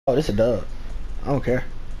Oh, this a dub. I don't care.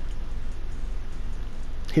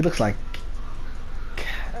 He looks like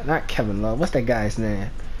not Kevin Love. What's that guy's name?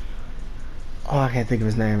 Oh, I can't think of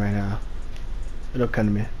his name right now. It'll come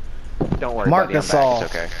to me. Don't worry, Marc buddy. I'm back. Gasol.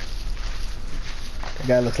 It's okay. That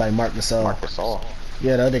guy looks like Marc Gasol. Marc Gasol.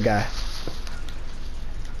 Yeah, the other guy.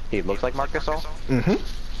 He looks like Marc Gasol? Mm-hmm.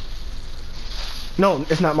 No,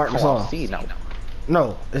 it's not Marc Gasol. See, no.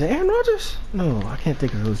 No, is it Aaron Rodgers? No, I can't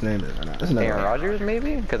think of whose name it is right now. It's Aaron Rodgers,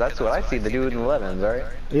 maybe? Because that's what I see, the dude in the 11s, right?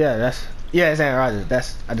 Yeah, it's Aaron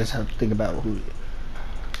Rodgers. I just have to think about who.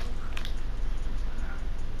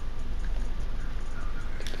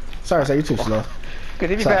 Sorry, sir, you're too slow.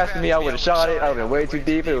 Because if he passed me, I would have shot it. I would have been way too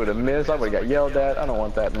deep. It would have missed. I would have got yelled at. I don't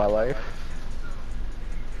want that in my life.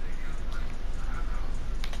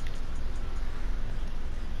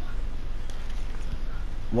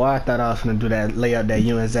 Well, I thought I was gonna do that layup that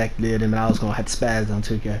you and Zach did, and I was gonna have to spaz on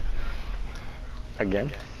 2K. Again?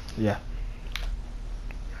 Yeah.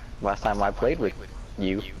 Last time I played with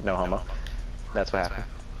you, no homo. That's what happened.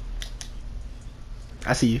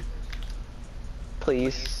 I see you.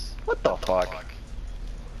 Please. What the fuck?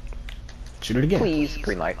 Shoot it again. Please.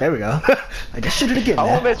 Green light. There we go. I just shoot it again. I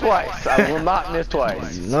Now. won't miss twice. I will not miss twice.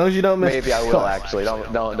 As long as you don't miss. Maybe I will actually.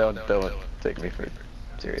 Don't take me for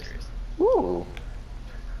serious. Ooh.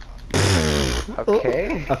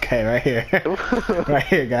 Okay. Okay, right here. Right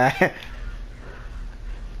here, guy.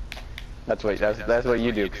 That's what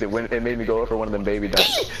you do, because it made me go for one of them baby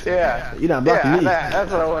dunks. Yeah. You're not blocking me.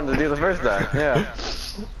 That's what I wanted to do the first time. Yeah.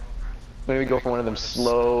 Made me go for one of them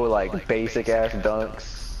slow, like basic ass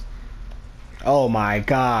dunks. Oh my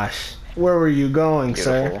gosh. Where were you going,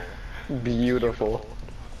 Beautiful. sir? Beautiful.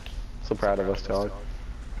 So proud of us, dog.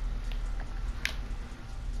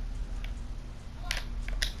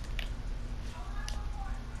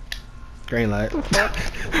 Green light.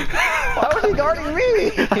 Why was he guarding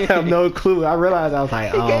me? I have no clue. I realized I was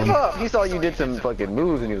like, He gave up. He saw you did some fucking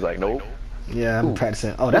moves and he was like, nope. Yeah, I'm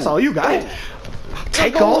practicing. Oh, that's all you got?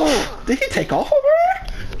 Take off? Did he take off over there?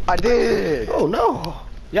 I did. Oh no.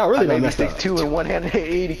 Y'all really done messed up. 6'2" and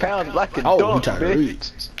 180 pounds like a Oh, dunk, you trying to bitch.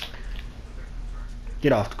 reach.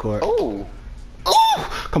 Get off the court. Oh.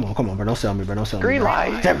 Oh! Come on, bro. Don't sell me, bro. Don't sell me. Green bro.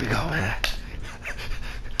 light. There we go, man.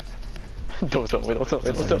 Don't tell me. Don't sell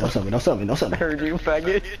me. I heard you,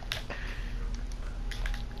 faggot.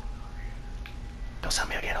 Don't sell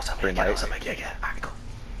me again. Green light. Alright, go.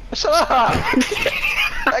 Shut up!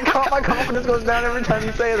 My confidence goes down every time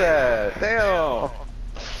you say that. Damn.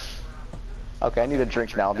 Okay, I need a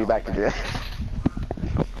drink now. I'll be back again.